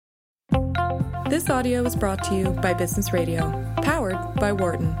This audio was brought to you by Business Radio, powered by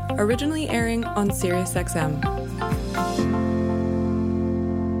Wharton, originally airing on SiriusXM.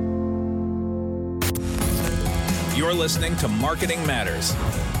 You're listening to Marketing Matters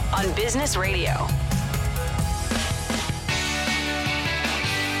on Business Radio.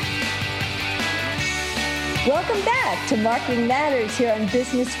 Welcome back to Marketing Matters here on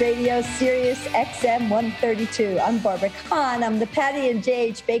Business Radio, Sirius XM 132. I'm Barbara Kahn. I'm the Patty and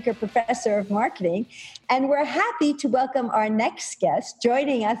J.H. Baker Professor of Marketing, and we're happy to welcome our next guest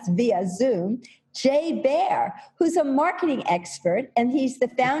joining us via Zoom, Baer, who's a marketing expert, and he's the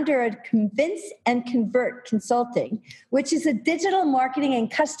founder of Convince and Convert Consulting, which is a digital marketing and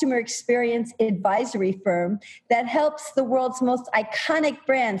customer experience advisory firm that helps the world's most iconic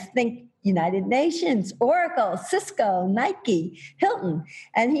brands think United Nations, Oracle, Cisco, Nike, Hilton,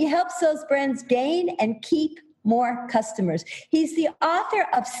 and he helps those brands gain and keep more customers. He's the author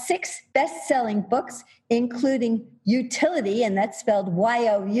of 6 best-selling books, including Utility, and that's spelled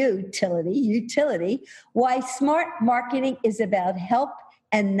Y-O-U, Utility, Why Smart Marketing is About Help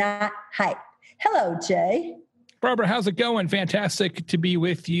and Not Hype. Hello, Jay. Barbara, how's it going? Fantastic to be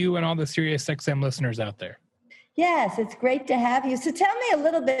with you and all the SiriusXM listeners out there. Yes, it's great to have you. So tell me a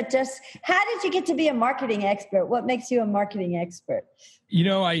little bit, just how did you get to be a marketing expert? What makes you a marketing expert? You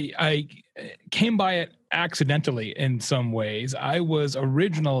know, I came by it accidentally in some ways. I was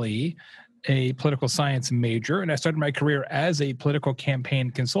originally a political science major, and I started my career as a political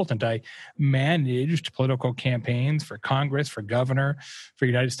campaign consultant. I managed political campaigns for Congress, for governor, for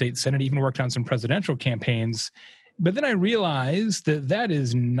United States Senate, even worked on some presidential campaigns. But then I realized that that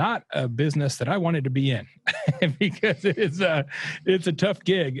is not a business that I wanted to be in because it's a tough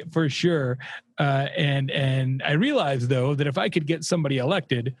gig for sure. And I realized, though, that if I could get somebody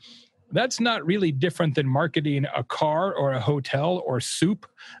elected, that's not really different than marketing a car or a hotel or soup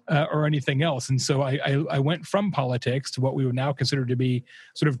or anything else. And so I went from politics to what we would now consider to be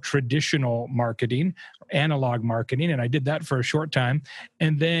sort of traditional marketing, analog marketing. And I did that for a short time.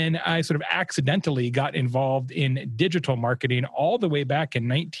 And then I sort of accidentally got involved in digital marketing all the way back in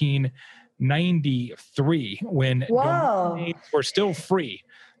 1993 when domain names were still free.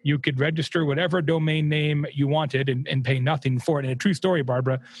 You could register whatever domain name you wanted and pay nothing for it. And a true story,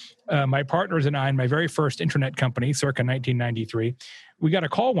 Barbara, my partners and I, in my very first internet company, circa 1993, we got a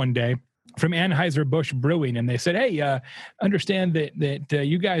call one day from Anheuser-Busch Brewing, and they said, hey, understand that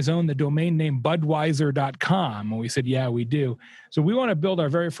you guys own the domain name Budweiser.com. And we said, yeah, we do. So we want to build our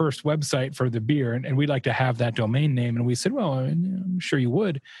very first website for the beer, and we'd like to have that domain name. And we said, well, I'm sure you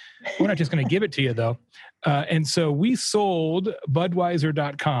would. We're not just going to give it to you, though. And so we sold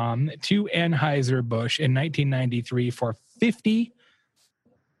Budweiser.com to Anheuser-Busch in 1993 for 50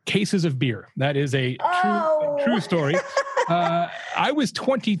 cases of beer. That is a true story. I was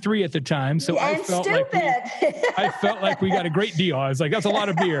 23 at the time, so I felt like we got a great deal. I was like, that's a lot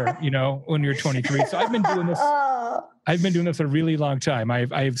of beer, when you're 23. So I've been doing this. I've been doing this a really long time.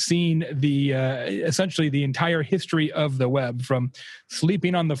 I've seen the essentially the entire history of the web, from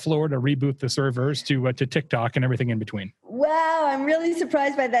sleeping on the floor to reboot the servers to TikTok and everything in between. Wow, I'm really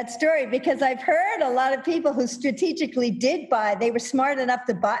surprised by that story, because I've heard a lot of people who strategically did buy, they were smart enough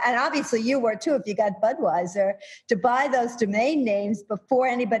to buy, and obviously you were too if you got Budweiser, to buy those domain names before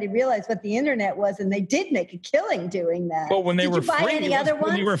anybody realized what the internet was, and they did make a killing doing that. Well, when they were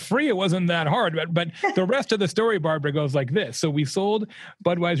free, it wasn't that hard. But the rest of the story, Barbara, goes like this. So we sold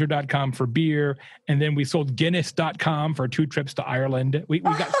Budweiser.com for beer, and then we sold Guinness.com for 2 trips to Ireland. We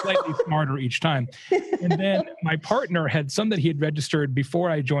got slightly smarter each time. And then my partner had some that he had registered before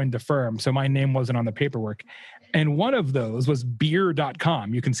I joined the firm, so my name wasn't on the paperwork. And one of those was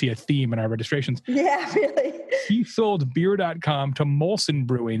beer.com. You can see a theme in our registrations. Yeah, really. He sold beer.com to Molson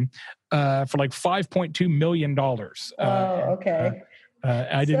Brewing for like $5.2 million. Okay.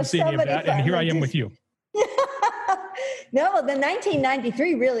 I didn't see any of that, and here I am with you. No, the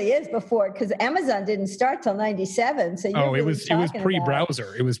 1993 really is before, because Amazon didn't start till 97. So it was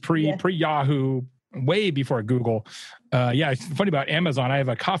pre-browser. It was pre-Yahoo, way before Google. It's funny about Amazon. I have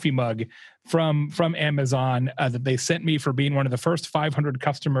a coffee mug from Amazon that they sent me for being one of the first 500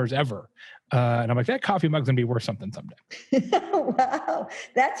 customers ever. And I'm like, that coffee mug's going to be worth something someday. Wow,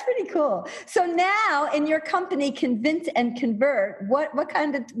 that's pretty cool. So now in your company, Convince and Convert, what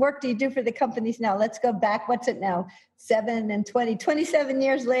kind of work do you do for the companies now? Let's go back. What's it now? 27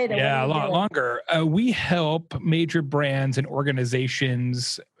 years later. Yeah, a lot longer. We help major brands and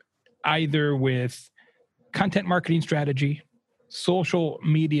organizations either with content marketing strategy, social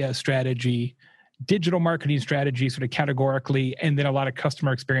media strategy, digital marketing strategy sort of categorically, and then a lot of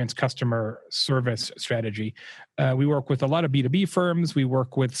customer experience, customer service strategy. We work with a lot of B2B firms. We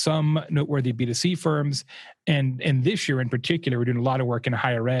work with some noteworthy B2C firms. And this year in particular, we're doing a lot of work in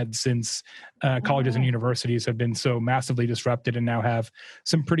higher ed since colleges and universities have been so massively disrupted and now have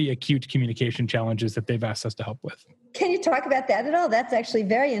some pretty acute communication challenges that they've asked us to help with. Can you talk about that at all? That's actually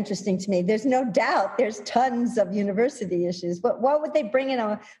very interesting to me. There's no doubt there's tons of university issues, but what would they bring in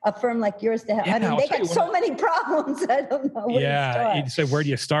a firm like yours to help? Yeah, I mean, they got so many problems. I don't know where to start. So where do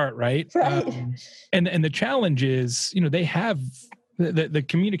you start, right? Right. And the challenge is, they have the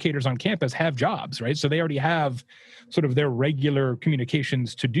communicators on campus have jobs, right? So they already have sort of their regular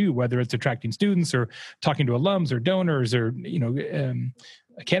communications to do, whether it's attracting students or talking to alums or donors or,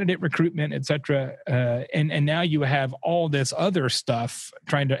 candidate recruitment, et cetera. And now you have all this other stuff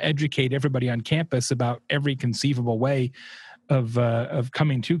trying to educate everybody on campus about every conceivable way of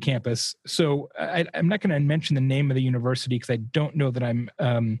coming to campus. So I'm not going to mention the name of the university because I don't know that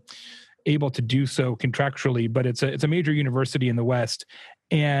I'm able to do so contractually, but it's a major university in the West,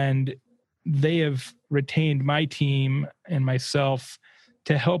 and they have retained my team and myself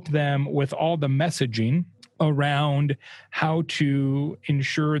to help them with all the messaging around how to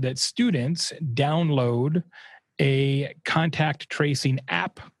ensure that students download a contact tracing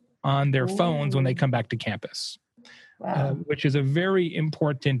app on their phones when they come back to campus. Wow. Which is a very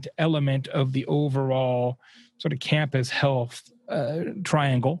important element of the overall sort of campus health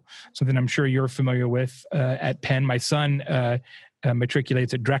triangle, something I'm sure you're familiar with at Penn. My son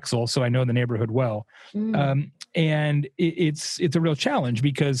matriculates at Drexel, so I know the neighborhood well. And it's a real challenge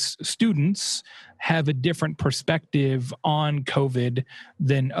because students have a different perspective on COVID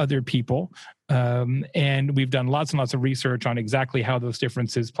than other people. And we've done lots and lots of research on exactly how those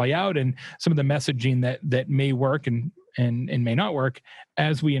differences play out and some of the messaging that may work and may not work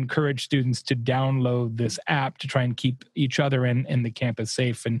as we encourage students to download this app to try and keep each other and the campus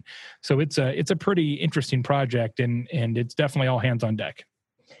safe. And so it's a pretty interesting project, and it's definitely all hands on deck.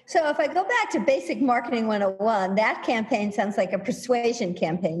 So if I go back to Basic Marketing 101, that campaign sounds like a persuasion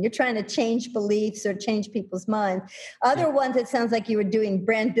campaign. You're trying to change beliefs or change people's minds. Other ones, it sounds like you were doing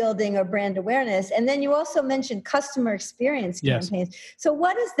brand building or brand awareness. And then you also mentioned customer experience campaigns. Yes. So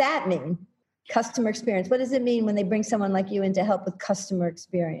what does that mean? Customer experience. What does it mean when they bring someone like you in to help with customer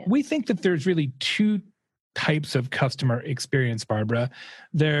experience? We think that there's really two types of customer experience, Barbara.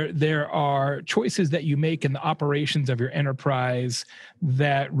 There are choices that you make in the operations of your enterprise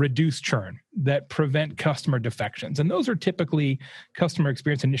that reduce churn, that prevent customer defections. And those are typically customer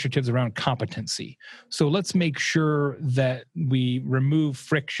experience initiatives around competency. So let's make sure that we remove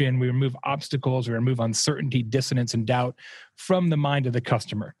friction, we remove obstacles, we remove uncertainty, dissonance, and doubt from the mind of the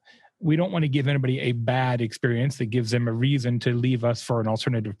customer. We don't want to give anybody a bad experience that gives them a reason to leave us for an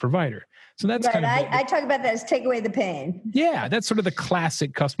alternative provider. So that's right. kind of I talk about that as take away the pain. Yeah, that's sort of the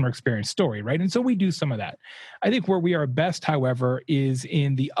classic customer experience story, right? And so we do some of that. I think where we are best, however, is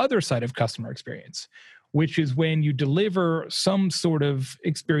in the other side of customer experience, which is when you deliver some sort of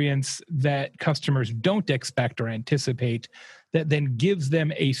experience that customers don't expect or anticipate that then gives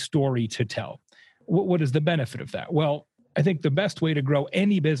them a story to tell. What is the benefit of that? Well, I think the best way to grow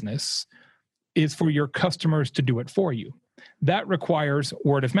any business is for your customers to do it for you. That requires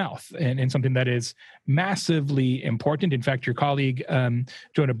word of mouth and something that is massively important. In fact, your colleague,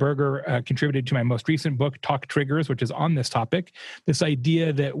 Jonah Berger, contributed to my most recent book, Talk Triggers, which is on this topic. This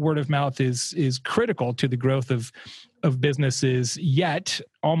idea that word of mouth is critical to the growth of businesses, yet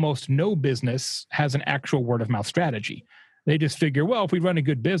almost no business has an actual word of mouth strategy. They just figure, well, if we run a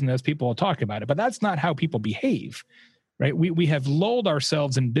good business, people will talk about it. But that's not how people behave. Right? We have lulled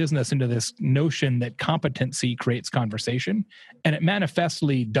ourselves in business into this notion that competency creates conversation, and it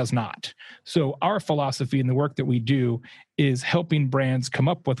manifestly does not. So our philosophy in the work that we do is helping brands come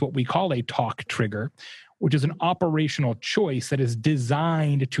up with what we call a talk trigger, which is an operational choice that is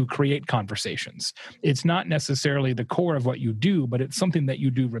designed to create conversations. It's not necessarily the core of what you do, but it's something that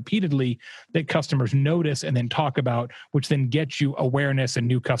you do repeatedly that customers notice and then talk about, which then gets you awareness and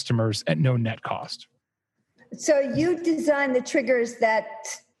new customers at no net cost. So you design the triggers that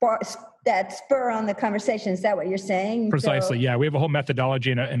spur on the conversation. Is that what you're saying? Precisely. Yeah, we have a whole methodology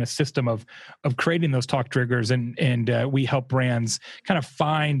and a system of creating those talk triggers, and we help brands kind of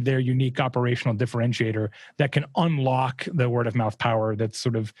find their unique operational differentiator that can unlock the word of mouth power that's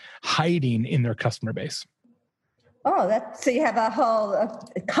sort of hiding in their customer base. Oh, so you have a whole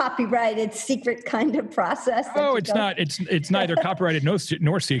copyrighted secret kind of process. Oh, it's not. It's neither copyrighted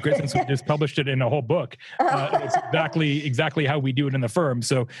nor secret, since we just published it in a whole book. It's exactly how we do it in the firm.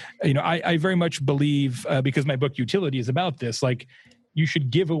 So, I very much believe, because my book Utility is about this, like you should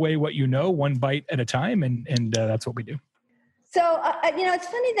give away what you know one bite at a time, and that's what we do. So, it's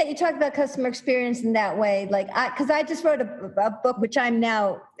funny that you talk about customer experience in that way. Because I just wrote a book, which I'm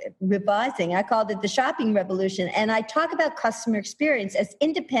now revising. I called it The Shopping Revolution. And I talk about customer experience as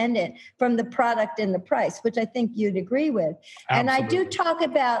independent from the product and the price, which I think you'd agree with. Absolutely. And I do talk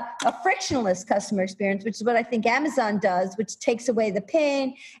about a frictionless customer experience, which is what I think Amazon does, which takes away the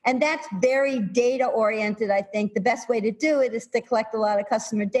pain. And that's very data oriented. I think the best way to do it is to collect a lot of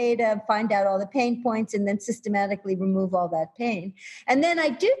customer data, find out all the pain points, and then systematically remove all that pain. And then I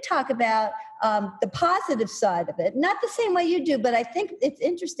do talk about the positive side of it, not the same way you do, but I think it's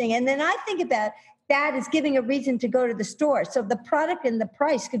interesting. And then I think about that as giving a reason to go to the store. So the product and the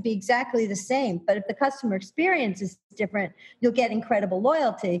price could be exactly the same, but if the customer experience is different, you'll get incredible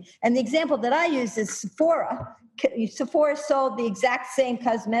loyalty. And the example that I use is Sephora. Sephora sold the exact same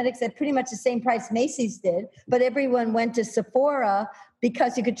cosmetics at pretty much the same price Macy's did, but everyone went to Sephora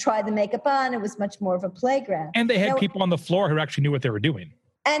because you could try the makeup on. It was much more of a playground. And they had people on the floor who actually knew what they were doing.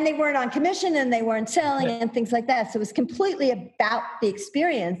 And they weren't on commission and they weren't selling and things like that. So it was completely about the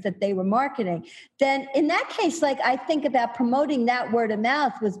experience that they were marketing. Then in that case, I think about promoting that word of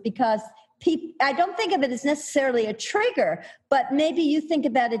mouth was because I don't think of it as necessarily a trigger, but maybe you think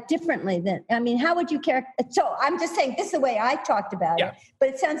about it differently. How would you characterize? So I'm just saying this is the way I talked about it, but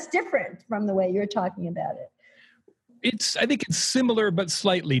it sounds different from the way you're talking about it. I think it's similar, but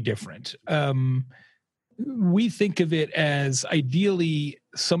slightly different. We think of it as ideally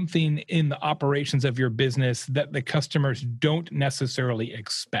something in the operations of your business that the customers don't necessarily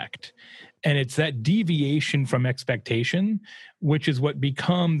expect. And it's that deviation from expectation, which is what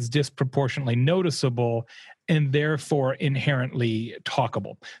becomes disproportionately noticeable and therefore inherently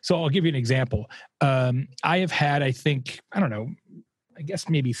talkable. So I'll give you an example. I have had, I guess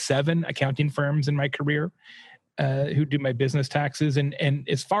maybe 7 accounting firms in my career who do my business taxes. And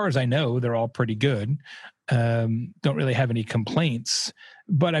as far as I know, they're all pretty good. Don't really have any complaints,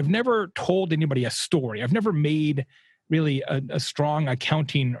 but I've never told anybody a story. I've never made really a strong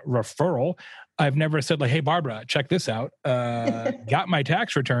accounting referral. I've never said hey, Barbara, check this out. Got my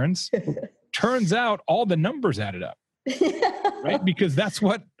tax returns. Turns out all the numbers added up, right? Because that's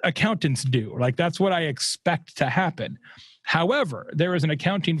what accountants do. That's what I expect to happen. However, there is an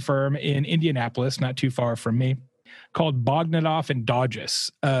accounting firm in Indianapolis, not too far from me, called Bogdanoff and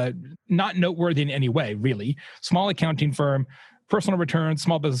Dodges. Not noteworthy in any way, really. Small accounting firm, personal returns,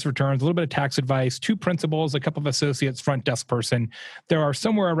 small business returns, a little bit of tax advice, 2 principals, a couple of associates, front desk person. There are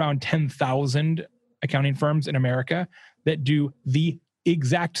somewhere around 10,000 accounting firms in America that do the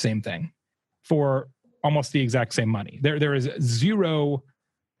exact same thing for almost the exact same money. There is zero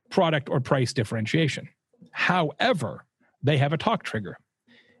product or price differentiation. However, they have a talk trigger.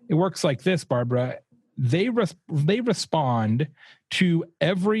 It works like this, Barbara. They respond to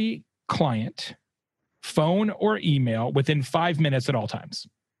every client, phone or email, within 5 minutes at all times.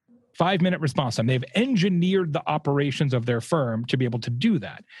 5-minute response time. They've engineered the operations of their firm to be able to do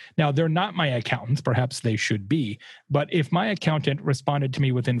that. Now, they're not my accountants. Perhaps they should be. But if my accountant responded to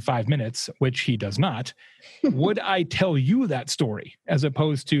me within 5 minutes, which he does not, would I tell you that story as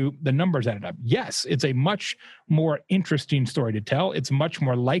opposed to the numbers added up? Yes, it's a much more interesting story to tell. It's much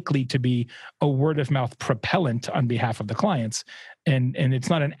more likely to be a word-of-mouth propellant on behalf of the clients. And it's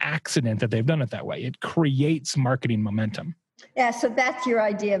not an accident that they've done it that way. It creates marketing momentum. Yeah, so that's your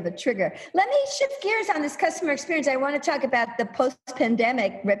idea of a trigger. Let me shift gears on this customer experience. I want to talk about the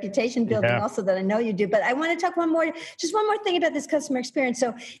post-pandemic reputation building also that I know you do, but I want to talk one more thing about this customer experience.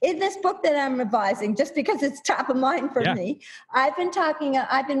 So in this book that I'm revising, just because it's top of mind for me, I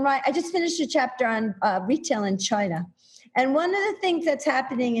just finished a chapter on retail in China. And one of the things that's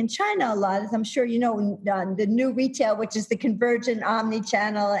happening in China a lot is, I'm sure you know, the new retail, which is the convergent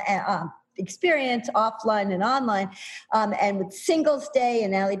omni-channel experience, offline and online, and with Singles Day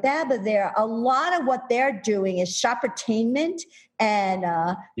and Alibaba there, a lot of what they're doing is shoppertainment and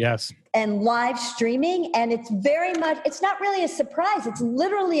live streaming. And it's not really a surprise. It's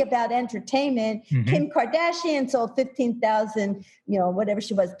literally about entertainment. Mm-hmm. Kim Kardashian sold 15,000, whatever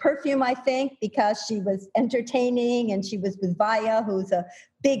she was, perfume, I think, because she was entertaining, and she was with Baer, who's a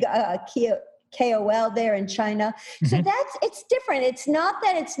big KOL there in China. Mm-hmm. So it's different. It's not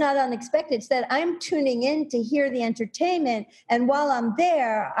that it's not unexpected. It's that I'm tuning in to hear the entertainment. And while I'm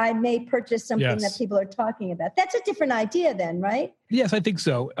there, I may purchase something that people are talking about. That's a different idea then, right? Yes, I think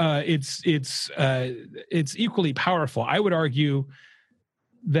so. It's equally powerful. I would argue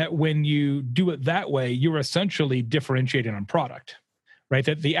that when you do it that way, you're essentially differentiating on product, right?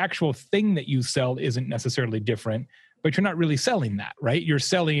 That the actual thing that you sell isn't necessarily different, but you're not really selling that, right? You're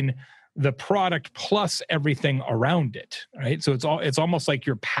selling the product plus everything around it, right? So it's almost like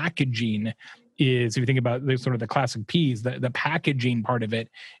your packaging is, if you think about the sort of the classic P's, the packaging part of it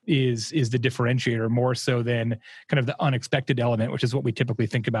is the differentiator more so than kind of the unexpected element, which is what we typically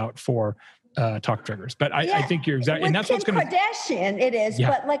think about for talk triggers. But I think you're exactly, and that's Kim what's going to Kardashian. It is,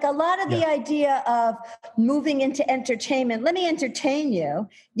 but like a lot of the idea of moving into entertainment. Let me entertain you.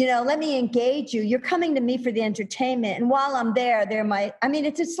 Let me engage you. You're coming to me for the entertainment, and while I'm there,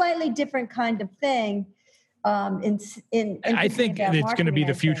 it's a slightly different kind of thing. I think it's going to be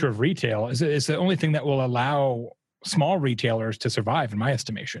the future of retail. It's the only thing that will allow small retailers to survive, in my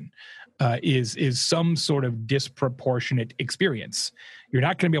estimation, is some sort of disproportionate experience. You're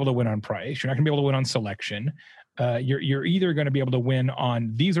not going to be able to win on price. You're not going to be able to win on selection. You're either going to be able to win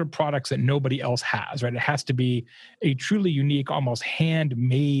on, these are products that nobody else has, right? It has to be a truly unique, almost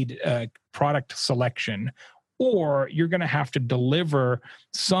handmade product selection, or you're going to have to deliver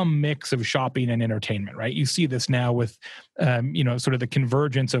some mix of shopping and entertainment, right? You see this now with, sort of the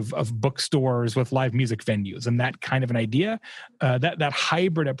convergence of bookstores with live music venues and that kind of an idea. That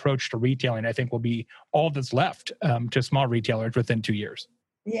hybrid approach to retailing, I think, will be all that's left to small retailers within 2 years.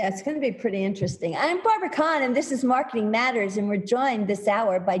 Yeah, it's going to be pretty interesting. I'm Barbara Kahn, and this is Marketing Matters, and we're joined this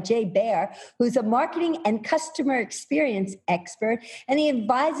hour by Baer, who's a marketing and customer experience expert, and he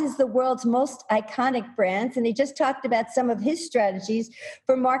advises the world's most iconic brands, and he just talked about some of his strategies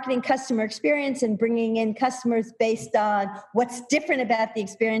for marketing customer experience and bringing in customers based on what's different about the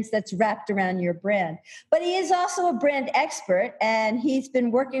experience that's wrapped around your brand. But he is also a brand expert, and he's been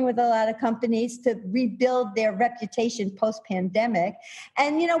working with a lot of companies to rebuild their reputation post-pandemic.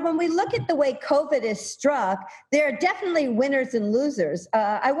 And, when we look at the way COVID is struck, there are definitely winners and losers.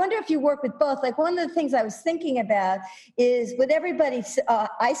 I wonder if you work with both. Like, one of the things I was thinking about is with everybody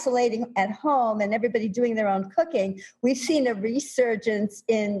isolating at home and everybody doing their own cooking, we've seen a resurgence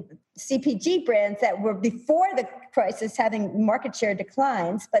in CPG brands that were before the crisis having market share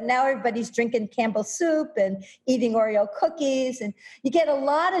declines, but now everybody's drinking Campbell's soup and eating Oreo cookies, and you get a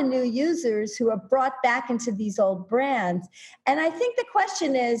lot of new users who are brought back into these old brands. And I think the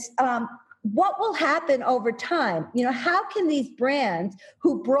question is, what will happen over time? How can these brands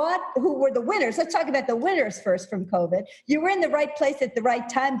who were the winners, let's talk about the winners first from COVID. You were in the right place at the right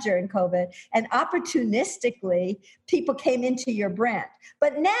time during COVID, and opportunistically, people came into your brand.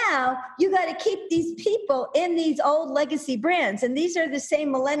 But now you got to keep these people in these old legacy brands. And these are the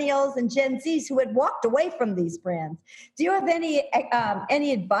same millennials and Gen Zs who had walked away from these brands. Do you have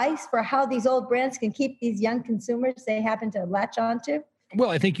any advice for how these old brands can keep these young consumers they happen to latch onto? Well,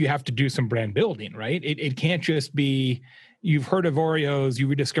 I think you have to do some brand building, right? It can't just be, you've heard of Oreos, you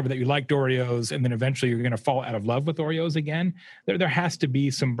rediscover that you liked Oreos, and then eventually you're going to fall out of love with Oreos again. There has to be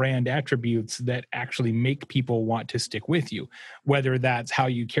some brand attributes that actually make people want to stick with you, whether that's how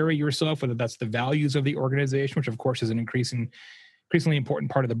you carry yourself, whether that's the values of the organization, which of course is an increasingly important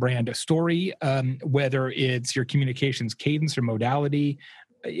part of the brand story, whether it's your communications cadence or modality.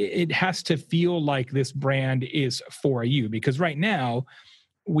 It has to feel like this brand is for you, because right now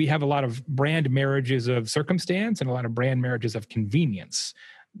we have a lot of brand marriages of circumstance and a lot of brand marriages of convenience.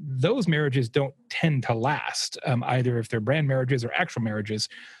 Those marriages don't tend to last, either if they're brand marriages or actual marriages.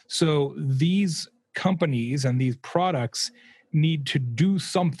 So these companies and these products need to do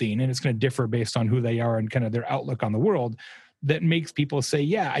something, and it's going to differ based on who they are and kind of their outlook on the world, that makes people say,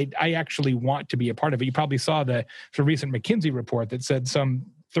 yeah, I actually want to be a part of it. You probably saw the recent McKinsey report that said some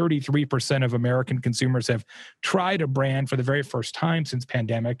 33% of American consumers have tried a brand for the very first time since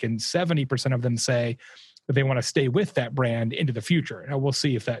pandemic, and 70% of them say that they want to stay with that brand into the future. Now, we'll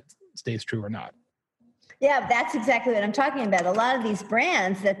see if that stays true or not. Yeah, that's exactly what I'm talking about. A lot of these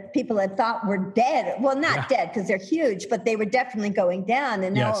brands that people had thought were dead, well, not dead because they're huge, but they were definitely going down.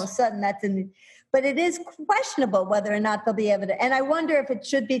 And now all of a sudden but it is questionable whether or not they'll be able to. And I wonder if it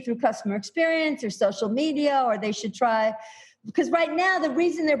should be through customer experience or social media, or they should try, because right now the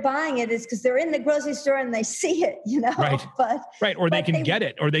reason they're buying it is because they're in the grocery store and they see it, Right. Or they can get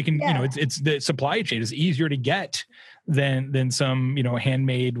it, or they can, it's the supply chain is easier to get than some,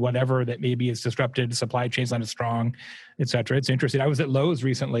 handmade whatever that maybe is disrupted. Supply chain's not as strong, et cetera. It's interesting. I was at Lowe's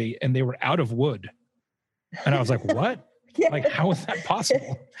recently and they were out of wood. And I was like, what? Like, how is that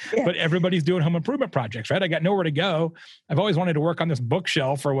possible? But everybody's doing home improvement projects, right? I got nowhere to go. I've always wanted to work on this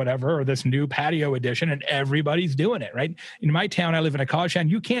bookshelf or whatever, or this new patio edition, and everybody's doing it, right? In my town, I live in a college town.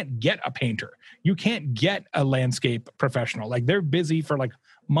 You can't get a painter. You can't get a landscape professional. Like, they're busy for like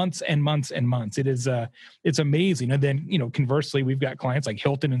months and months and months. It's amazing. And then, conversely, we've got clients like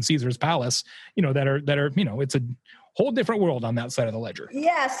Hilton and Caesar's Palace, that are, it's a whole different world on that side of the ledger.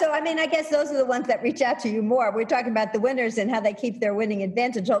 Yeah. So, I mean, I guess those are the ones that reach out to you more. We're talking about the winners and how they keep their winning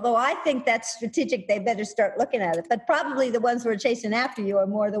advantage. Although I think that's strategic. They better start looking at it. But probably the ones who are chasing after you are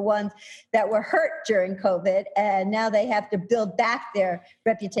more the ones that were hurt during COVID. And now they have to build back their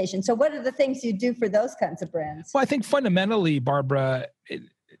reputation. So what are the things you do for those kinds of brands? Well, I think fundamentally, Barbara,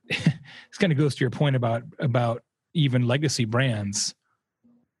 this kind of goes to your point about even legacy brands.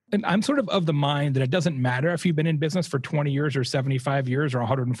 And I'm sort of the mind that it doesn't matter if you've been in business for 20 years or 75 years or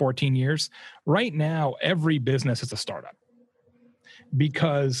 114 years. Right now, every business is a startup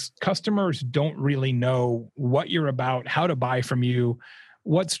because customers don't really know what you're about, how to buy from you,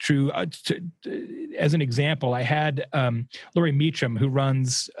 what's true. As an example, I had Lori Meacham, who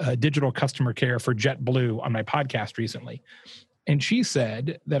runs digital customer care for JetBlue, on my podcast recently. And she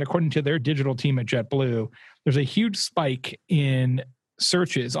said that according to their digital team at JetBlue, there's a huge spike in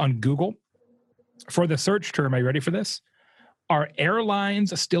searches on Google for the search term. Are you ready for this? Are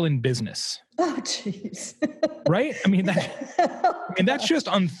airlines still in business? Oh, jeez. Right? I mean, that's just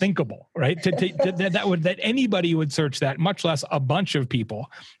unthinkable, right? That anybody would search that, much less a bunch of people.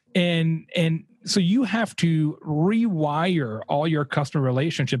 And so you have to rewire all your customer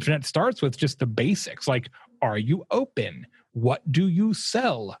relationships. And it starts with just the basics, like, are you open? What do you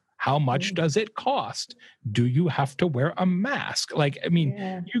sell? How much does it cost? Do you have to wear a mask? Like, I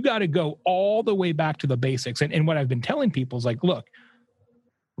mean, you got to go all the way back to the basics. And what I've been telling people is like, look,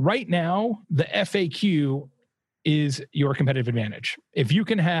 right now, the FAQ is your competitive advantage. If you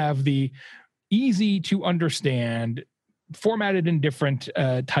can have the easy to understand, formatted in different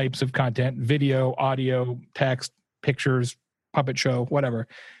types of content, video, audio, text, pictures, puppet show, whatever,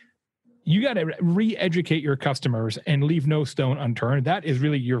 you got to re-educate your customers and leave no stone unturned. That is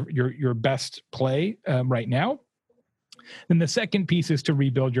really your best play right now. Then the second piece is to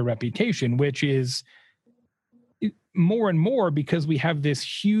rebuild your reputation, which is more and more because we have this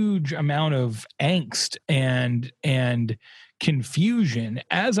huge amount of angst and confusion.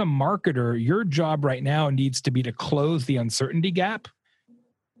 As a marketer, your job right now needs to be to close the uncertainty gap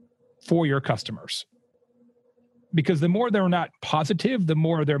for your customers. Because the more they're not positive, the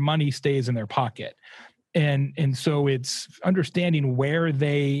more their money stays in their pocket. And so it's understanding where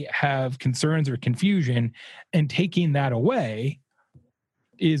they have concerns or confusion and taking that away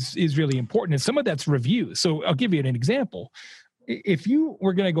is really important. And some of that's reviews. So I'll give you an example. If you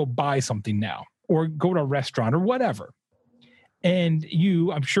were going to go buy something now or go to a restaurant or whatever, and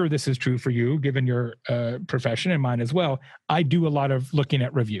I'm sure this is true for you, given your profession and mine as well, I do a lot of looking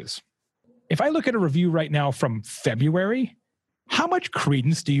at reviews. If I look at a review right now from February, how much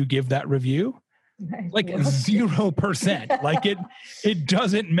credence do you give that review? Like 0%. Like it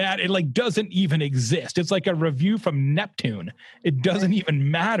doesn't matter. It like doesn't even exist. It's like a review from Neptune. It doesn't even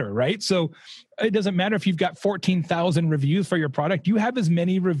matter, right? So it doesn't matter if you've got 14,000 reviews for your product. You have as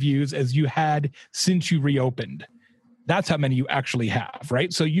many reviews as you had since you reopened. That's how many you actually have,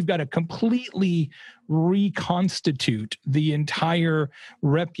 right? So you've got to completely reconstitute the entire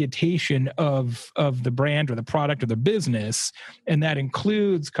reputation of the brand or the product or the business. And that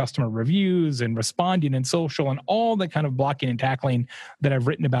includes customer reviews and responding in social and all the kind of blocking and tackling that I've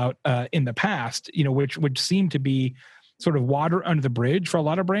written about in the past, which seem to be sort of water under the bridge for a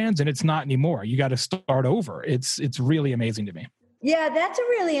lot of brands. And it's not anymore. You got to start over. It's really amazing to me. Yeah, that's a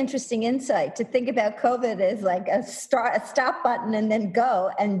really interesting insight to think about COVID as like a stop button and then go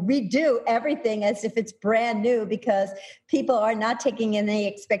and redo everything as if it's brand new because people are not taking any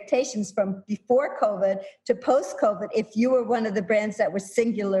expectations from before COVID to post-COVID if you were one of the brands that were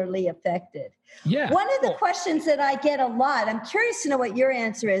singularly affected. Yeah. One of the questions that I get a lot, I'm curious to know what your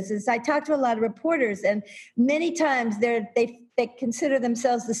answer is I talk to a lot of reporters and many times they consider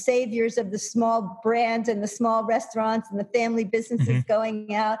themselves the saviors of the small brands and the small restaurants and the family businesses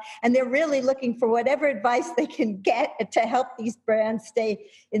going out. And they're really looking for whatever advice they can get to help these brands stay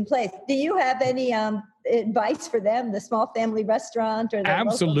in place. Do you have any advice for them, the small family restaurant or the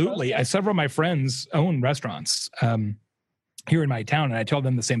Absolutely. Several of my friends own restaurants here in my town, and I tell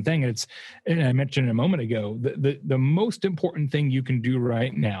them the same thing. And I mentioned a moment ago, the most important thing you can do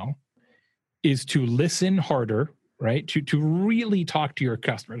right now is to listen harder, right? To really talk to your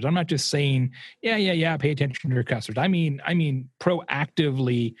customers. I'm not just saying, yeah, pay attention to your customers. I mean,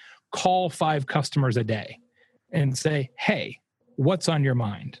 proactively call 5 customers a day and say, hey, what's on your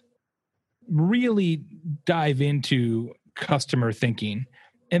mind? Really dive into customer thinking.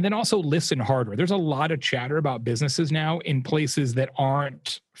 And then also listen harder. There's a lot of chatter about businesses now in places that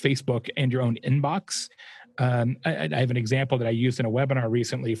aren't Facebook and your own inbox. I have an example that I used in a webinar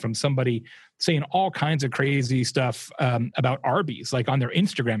recently from somebody saying all kinds of crazy stuff about Arby's, like on their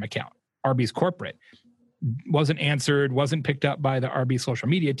Instagram account, Arby's corporate. wasn't answered, wasn't picked up by the RB social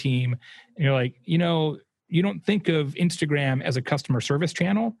media team. And you're like, you don't think of Instagram as a customer service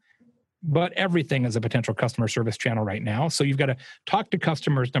channel, but everything is a potential customer service channel right now. So you've got to talk to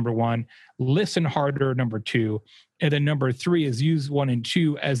customers, number one, listen harder, number two, and then number three is use 1 and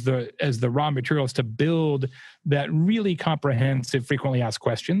 2 as the raw materials to build that really comprehensive, frequently asked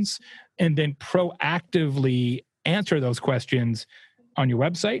questions, and then proactively answer those questions on your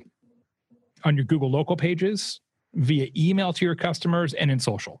website, on your Google local pages, via email to your customers, and in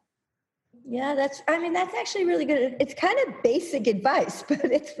social. Yeah, that's actually really good. It's kind of basic advice, but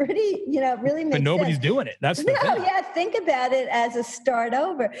it's pretty, really makes sense. But nobody's doing it. That's the thing. Yeah, think about it as a start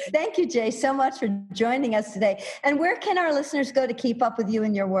over. Thank you, Jay, so much for joining us today. And where can our listeners go to keep up with you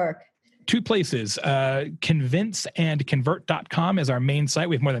and your work? 2 places. Convinceandconvert.com is our main site.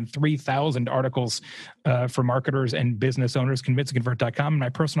 We have more than 3,000 articles for marketers and business owners. Convinceandconvert.com. And my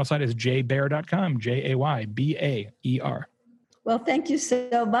personal site is jaybaer.com, Jaybaer. Well, thank you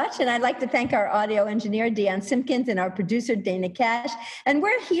so much. And I'd like to thank our audio engineer, Deanne Simpkins, and our producer, Dana Cash. And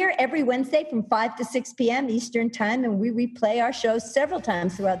we're here every Wednesday from 5 to 6 p.m. Eastern Time, and we replay our shows several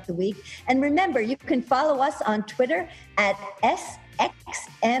times throughout the week. And remember, you can follow us on Twitter at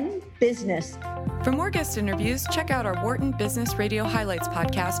SXM Business. For more guest interviews, check out our Wharton Business Radio Highlights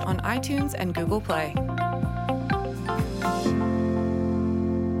podcast on iTunes and Google Play.